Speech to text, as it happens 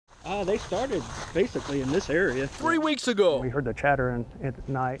They started basically in this area. 3 weeks ago. We heard the chatter at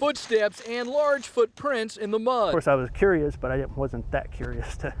night. Footsteps and large footprints in the mud. Of course, I was curious, but I wasn't that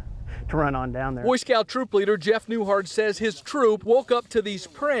curious to run on down there. Boy Scout troop leader Jeff Newhart says his troop woke up to these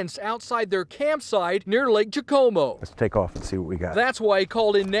prints outside their campsite near Lake Jacomo. Let's take off and see what we got. That's why he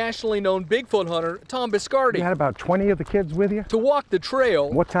called in nationally known Bigfoot hunter Tom Biscardi. You had about 20 of the kids with you? To walk the trail.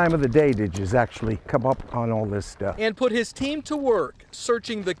 What time of the day did you actually come up on all this stuff? And put his team to work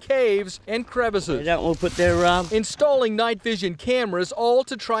searching the caves and crevices. We'll put their installing night vision cameras, all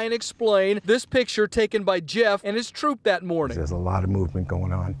to try and explain this picture taken by Jeff and his troop that morning. There's a lot of movement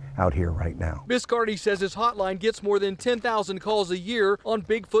going on out here right now. Biscardi says his hotline gets more than 10,000 calls a year on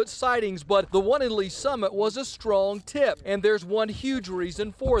Bigfoot sightings, but the one in Lee Summit was a strong tip, and there's one huge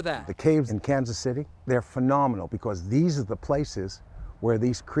reason for that. The caves in Kansas City, they're phenomenal because these are the places where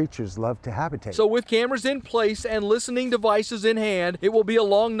these creatures love to habitate. So with cameras in place and listening devices in hand, it will be a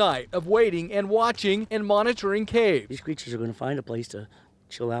long night of waiting and watching and monitoring caves. These creatures are going to find a place to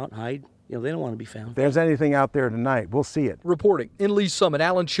chill out, hide. You know, they don't want to be found. If there's anything out there tonight, we'll see it. Reporting in Lee Summit,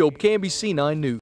 Alan Shope, KMBC 9 News.